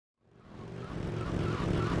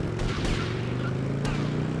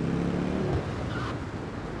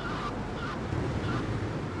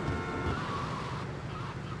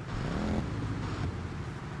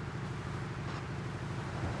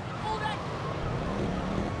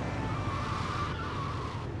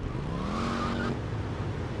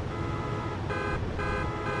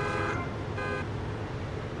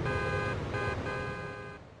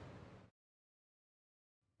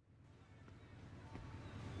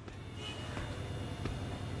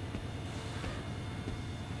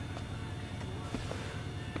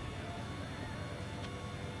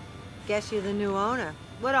guess you're the new owner.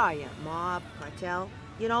 What are you, mob, cartel?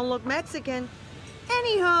 You don't look Mexican.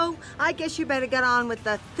 Anywho, I guess you better get on with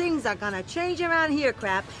the things are gonna change around here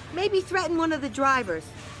crap. Maybe threaten one of the drivers.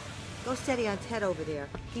 Go steady on Ted over there.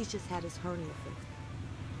 He's just had his hernia fixed.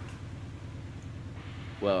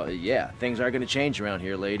 Well, yeah, things are gonna change around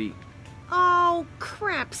here, lady. Oh,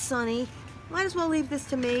 crap, Sonny. Might as well leave this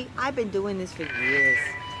to me. I've been doing this for years.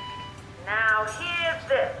 Now, here's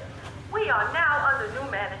this. We are now under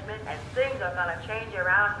new management, and things are gonna change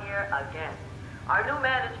around here again. Our new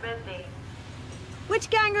management, Which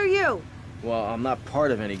gang are you? Well, I'm not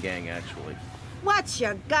part of any gang, actually. What's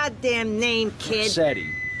your goddamn name, kid?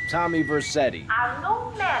 Versetti. Tommy Versetti. our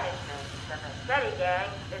new management, the Machete Gang,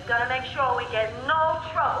 is gonna make sure we get no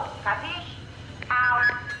trouble. Capiche? Out.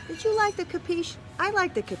 Did you like the capiche? I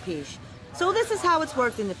like the capiche. So this is how it's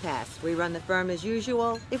worked in the past. We run the firm as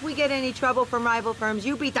usual. If we get any trouble from rival firms,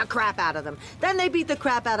 you beat the crap out of them. Then they beat the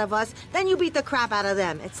crap out of us. Then you beat the crap out of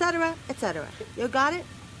them, etc., etc. You got it?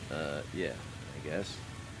 Yeah, I guess.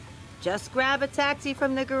 Just grab a taxi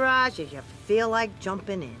from the garage if you feel like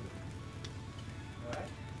jumping in.